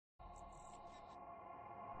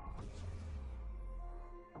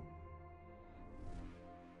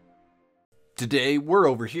Today, we're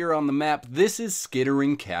over here on the map. This is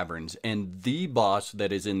Skittering Caverns, and the boss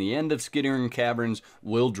that is in the end of Skittering Caverns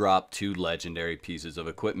will drop 2 legendary pieces of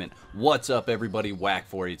equipment. What's up, everybody?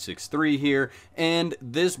 Whack4863 here, and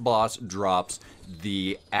this boss drops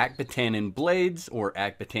the Akbitanan blades, or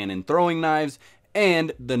Akbitanan throwing knives,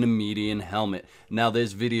 and the Nemedian helmet. Now,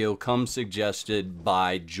 this video comes suggested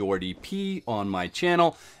by Jordy P on my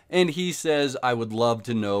channel, and he says, I would love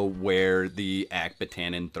to know where the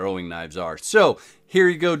Akbitanan throwing knives are. So, here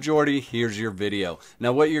you go, Jordy. Here's your video.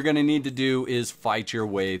 Now, what you're going to need to do is fight your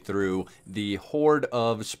way through the horde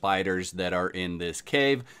of spiders that are in this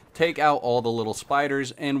cave. Take out all the little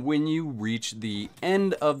spiders, and when you reach the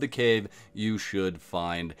end of the cave, you should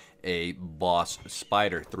find a boss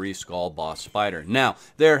spider, 3-skull boss spider. Now,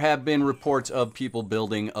 there have been reports of people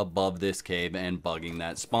building above this cave and bugging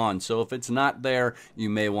that spawn. So if it's not there, you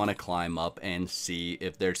may want to climb up and see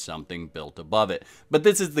if there's something built above it. But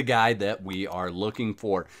this is the guy that we are looking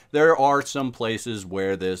for. There are some places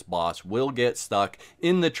where this boss will get stuck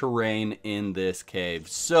in the terrain in this cave.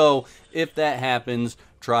 So if that happens,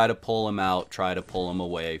 try to pull him out, try to pull him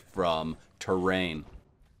away from terrain.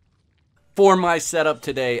 For my setup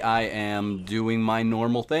today, I am doing my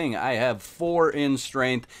normal thing. I have 4 in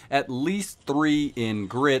strength, at least 3 in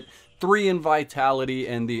grit, 3 in vitality,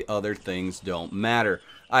 and the other things don't matter.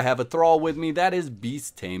 I have a thrall with me, that is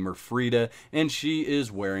Beast Tamer Frida, and she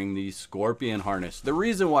is wearing the scorpion harness. The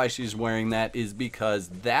reason why she's wearing that is because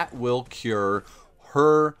that will cure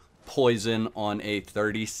her poison on a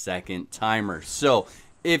 30-second timer. So,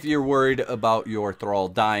 if you're worried about your thrall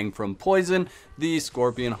dying from poison, the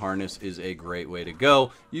scorpion harness is a great way to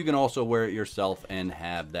go. You can also wear it yourself and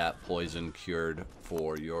have that poison cured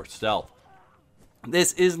for yourself.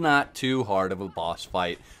 This is not too hard of a boss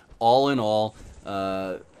fight. All in all,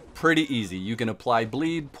 pretty easy. You can apply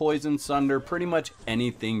bleed, poison, sunder, pretty much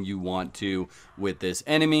anything you want to with this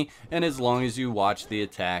enemy. And as long as you watch the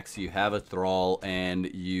attacks, you have a thrall,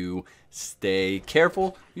 and you stay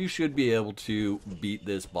careful, you should be able to beat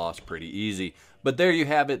this boss pretty easy. But there you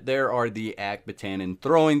have it. There are the Akbitanan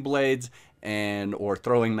throwing blades or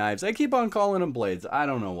throwing knives. I keep on calling them blades. I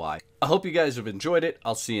don't know why. I hope you guys have enjoyed it.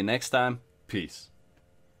 I'll see you next time. Peace.